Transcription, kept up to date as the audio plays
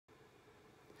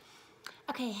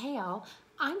Okay, hey y'all.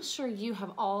 I'm sure you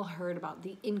have all heard about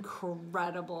the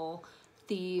incredible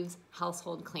Thieves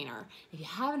household cleaner. If you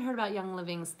haven't heard about Young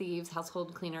Living's Thieves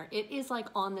household cleaner, it is like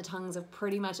on the tongues of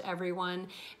pretty much everyone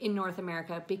in North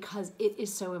America because it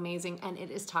is so amazing and it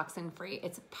is toxin free.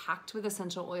 It's packed with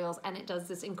essential oils and it does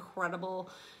this incredible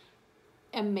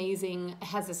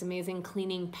has this amazing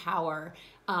cleaning power,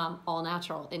 all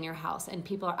natural in your house, and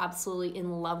people are absolutely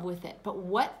in love with it. But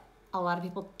what a lot of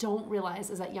people don't realize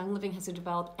is that Young Living has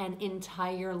developed an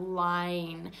entire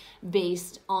line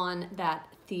based on that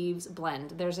Thieves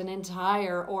blend. There's an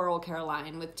entire oral care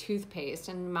line with toothpaste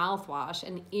and mouthwash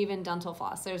and even dental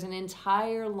floss. There's an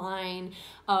entire line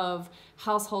of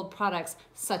household products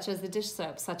such as the dish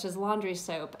soap, such as laundry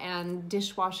soap and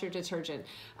dishwasher detergent.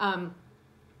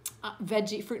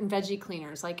 Fruit and veggie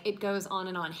cleaners, like it goes on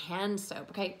and on. Hand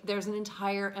soap, okay? There's an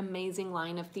entire amazing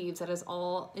line of Thieves that is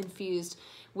all infused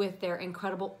with their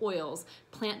incredible oils,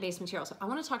 plant-based materials. So I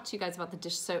want to talk to you guys about the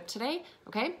dish soap today,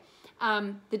 okay?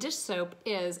 The dish soap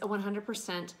is a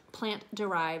 100%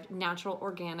 plant-derived, natural,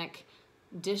 organic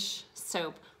dish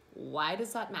soap. Why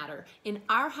does that matter? In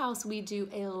our house, we do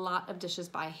a lot of dishes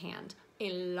by hand.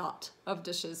 A lot of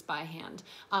dishes by hand.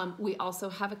 We also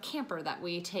have a camper that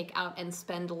we take out and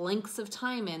spend lengths of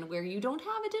time in where you don't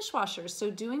have a dishwasher. So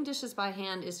doing dishes by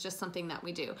hand is just something that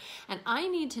we do. And I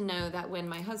need to know that when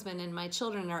my husband and my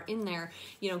children are in there,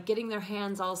 you know, getting their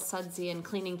hands all sudsy and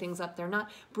cleaning things up, they're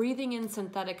not breathing in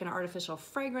synthetic and artificial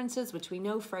fragrances, which we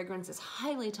know fragrance is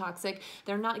highly toxic.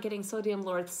 They're not getting sodium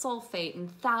lauryl sulfate and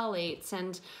phthalates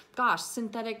and gosh,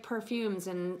 synthetic perfumes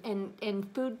and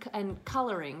food and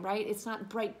coloring, right? It's not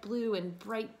bright blue and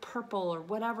bright purple or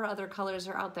whatever other colors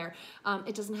are out there.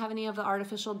 It doesn't have any of the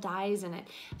artificial dyes in it.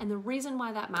 And the reason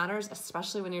why that matters,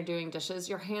 especially when you're doing dishes,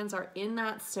 your hands are in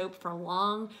that soap for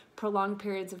long, prolonged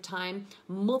periods of time,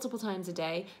 multiple times a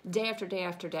day, day after day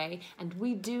after day. And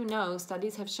we do know,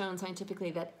 studies have shown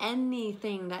scientifically that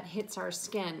anything that hits our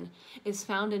skin is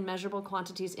found in measurable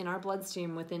quantities in our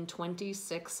bloodstream within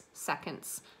 26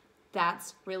 seconds.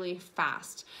 That's really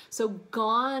fast. So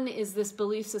gone is this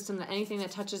belief system that anything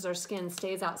that touches our skin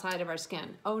stays outside of our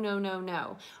skin. Oh, no, no,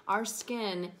 no. Our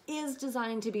skin is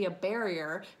designed to be a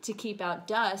barrier to keep out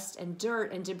dust and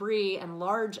dirt and debris and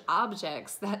large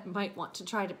objects that might want to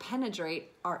try to penetrate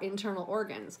our internal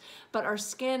organs. But our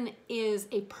skin is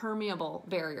a permeable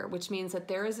barrier, which means that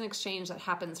there is an exchange that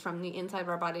happens from the inside of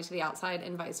our body to the outside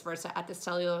and vice versa at the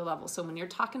cellular level. So when you're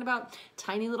talking about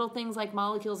tiny little things like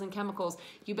molecules and chemicals,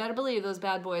 you better believe those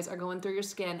bad boys are going through your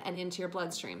skin and into your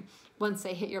bloodstream. Once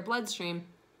they hit your bloodstream,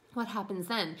 what happens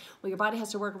then? Well, your body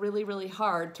has to work really, really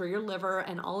hard through your liver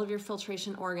and all of your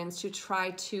filtration organs to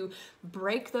try to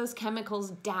break those chemicals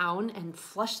down and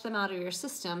flush them out of your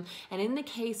system. And in the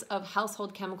case of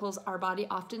household chemicals, our body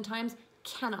oftentimes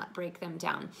cannot break them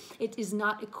down. It is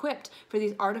not equipped for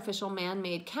these artificial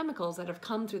man-made chemicals that have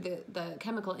come through the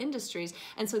chemical industries,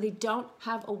 and so they don't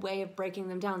have a way of breaking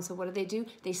them down. So what do?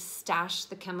 They stash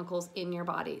the chemicals in your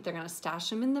body. They're going to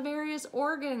stash them in the various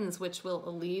organs, which will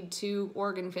lead to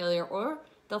organ failure, or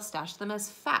they'll stash them as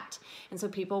fat. And so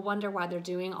people wonder why they're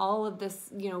doing all of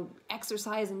this,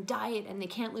 exercise and diet and they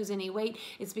can't lose any weight.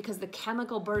 It's because the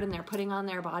chemical burden they're putting on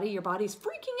their body, your body's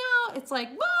freaking out. It's like,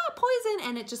 poison,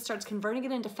 and it just starts converting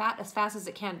it into fat as fast as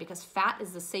it can because fat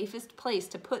is the safest place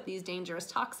to put these dangerous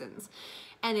toxins.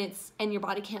 And your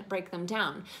body can't break them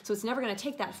down. So it's never gonna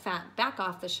take that fat back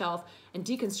off the shelf and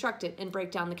deconstruct it and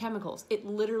break down the chemicals. It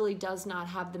literally does not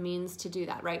have the means to do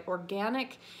that, right?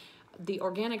 The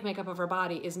organic makeup of our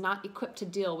body is not equipped to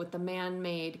deal with the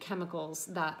man-made chemicals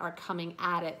that are coming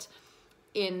at it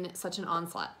in such an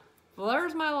onslaught. Well,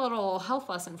 there's my little health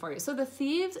lesson for you. So the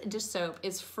Thieves dish soap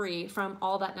is free from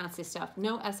all that nasty stuff.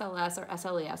 No SLS or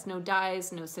SLES, no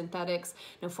dyes, no synthetics,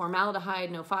 no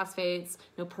formaldehyde, no phosphates,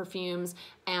 no perfumes.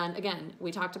 And again,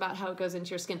 we talked about how it goes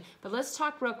into your skin. But let's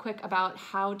talk real quick about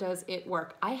how does it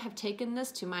work. I have taken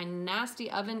this to my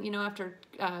nasty oven, after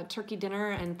turkey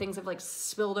dinner and things have like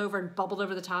spilled over and bubbled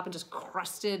over the top and just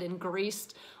crusted and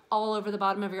greased all over the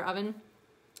bottom of your oven.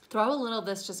 Throw a little of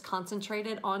this just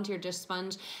concentrated onto your dish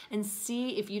sponge and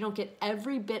see if you don't get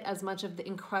every bit as much of the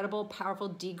incredible, powerful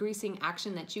degreasing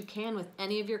action that you can with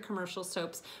any of your commercial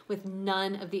soaps with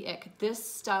none of the ick. This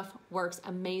stuff works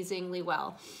amazingly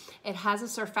well. It has a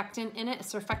surfactant in it. A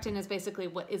surfactant is basically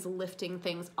what is lifting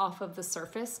things off of the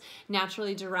surface,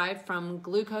 naturally derived from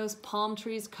glucose, palm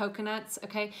trees, coconuts,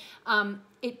 okay?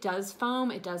 It does foam,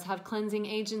 it does have cleansing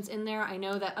agents in there. I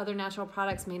know that other natural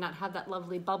products may not have that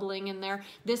lovely bubbling in there.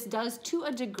 This does to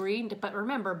a degree, but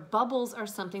remember, bubbles are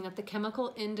something that the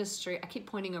chemical industry, I keep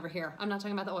pointing over here, I'm not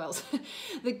talking about the oils.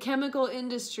 The chemical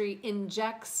industry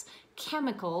injects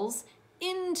chemicals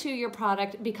into your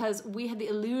product because we had the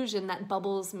illusion that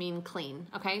bubbles mean clean,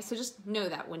 okay? So just know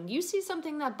that when you see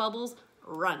something that bubbles,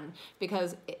 run,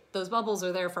 because those bubbles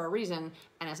are there for a reason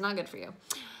and it's not good for you.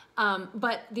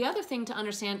 But the other thing to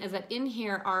understand is that in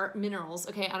here are minerals,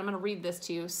 okay, and I'm going to read this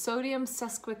to you. Sodium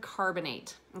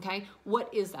sesquicarbonate, okay?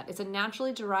 What is that? It's a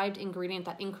naturally derived ingredient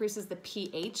that increases the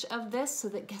pH of this so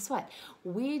that, guess what?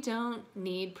 We don't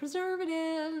need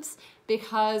preservatives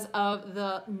because of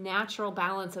the natural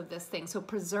balance of this thing. So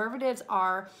preservatives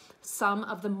are some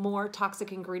of the more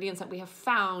toxic ingredients that we have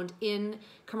found in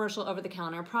commercial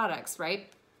over-the-counter products, right?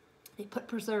 They put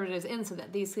preservatives in so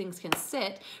that these things can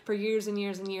sit for years and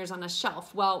years and years on a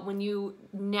shelf. Well, when you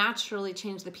naturally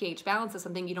change the pH balance of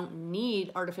something, you don't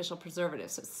need artificial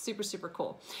preservatives. So it's super, super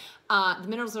cool. The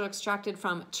minerals are extracted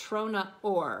from trona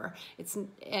ore.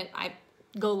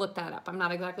 Go look that up. I'm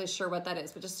not exactly sure what that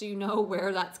is, but just so you know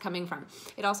where that's coming from.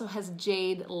 It also has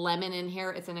Jade Lemon in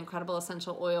here. It's an incredible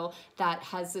essential oil that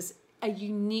has a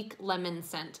unique lemon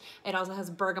scent. It also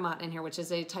has bergamot in here, which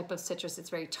is a type of citrus.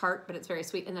 It's very tart, but it's very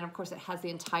sweet. And then of course it has the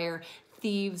entire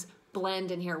Thieves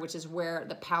blend in here, which is where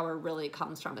the power really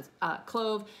comes from. It's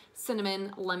clove,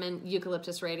 cinnamon, lemon,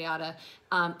 eucalyptus radiata,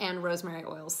 and rosemary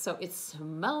oils. So it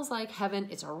smells like heaven.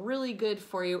 It's really good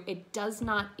for you. It does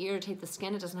not irritate the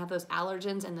skin. It doesn't have those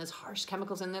allergens and those harsh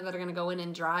chemicals in there that are gonna go in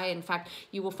and dry. In fact,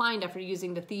 you will find after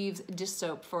using the Thieves Dish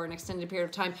Soap for an extended period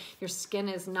of time, your skin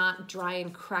is not dry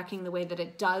and cracking the way that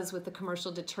it does with the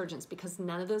commercial detergents because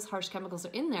none of those harsh chemicals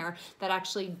are in there that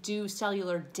actually do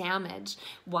cellular damage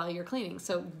while you're cleaning.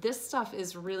 So this stuff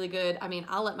is really good. I mean,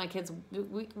 I'll let my kids,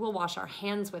 we'll wash our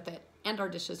hands with it and our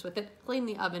dishes with it, clean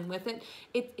the oven with it.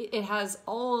 It has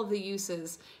all of the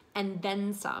uses and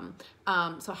then some.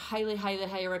 So highly, highly,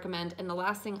 highly recommend. And the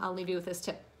last thing I'll leave you with this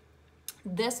tip.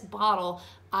 This bottle,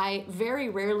 I very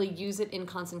rarely use it in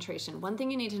concentration. One thing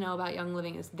you need to know about Young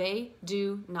Living is they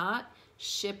do not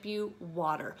ship you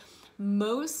water.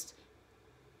 Most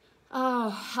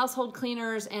household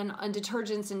cleaners and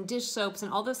detergents and dish soaps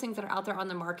and all those things that are out there on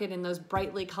the market in those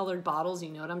brightly colored bottles, you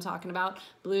know what I'm talking about,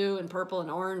 blue and purple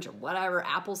and orange or whatever,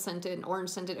 apple scented and orange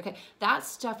scented, okay, that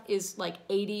stuff is like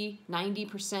 80,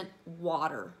 90%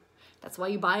 water. That's why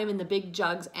you buy them in the big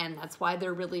jugs, and that's why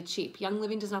they're really cheap. Young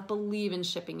Living does not believe in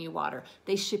shipping you water.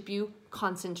 They ship you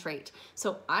concentrate.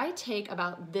 So I take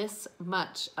about this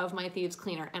much of my Thieves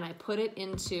cleaner and I put it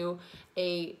into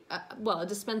a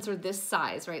dispenser this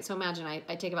size, right? So imagine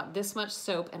I take about this much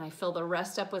soap and I fill the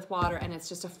rest up with water, and it's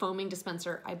just a foaming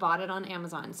dispenser. I bought it on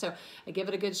Amazon. So I give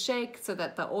it a good shake so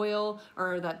that the oil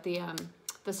or that the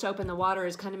soap and the water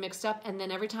is kind of mixed up, and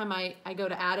then every time I go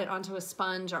to add it onto a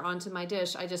sponge or onto my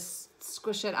dish, I just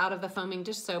squish it out of the foaming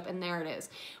dish soap, and there it is.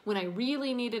 When I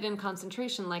really need it in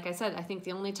concentration, like I said, I think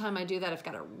the only time I do that, I've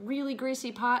got a really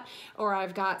greasy pot or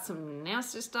I've got some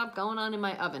nasty stuff going on in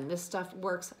my oven. This stuff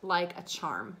works like a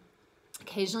charm.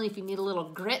 Occasionally, if you need a little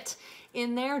grit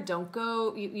in there, don't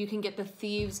go, you can get the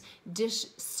Thieves Dish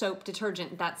Soap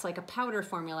detergent. That's like a powder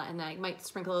formula, and I might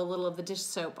sprinkle a little of the dish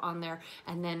soap on there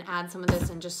and then add some of this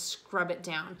and just scrub it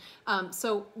down.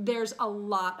 So there's a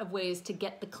lot of ways to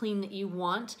get the clean that you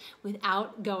want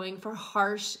without going for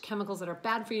harsh chemicals that are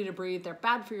bad for you to breathe. They're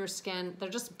bad for your skin. They're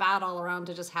just bad all around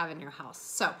to just have in your house.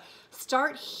 So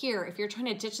start here. If you're trying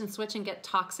to ditch and switch and get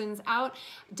toxins out,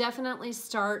 definitely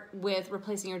start with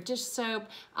replacing your dish soap.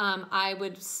 I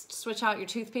would switch out your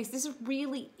toothpaste. These are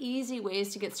really easy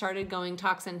ways to get started going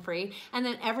toxin free. And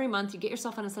then every month you get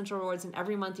yourself on Essential Rewards, and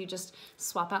every month you just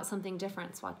swap out something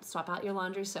different. Swap out your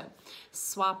laundry soap.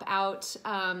 Swap out,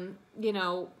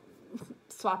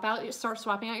 start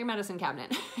swapping out your medicine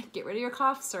cabinet. Get rid of your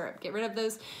cough syrup. Get rid of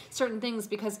those certain things,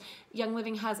 because Young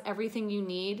Living has everything you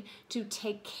need to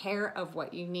take care of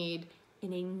what you need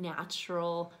in a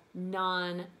natural,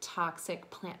 non-toxic,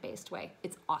 plant-based way.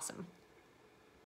 It's awesome.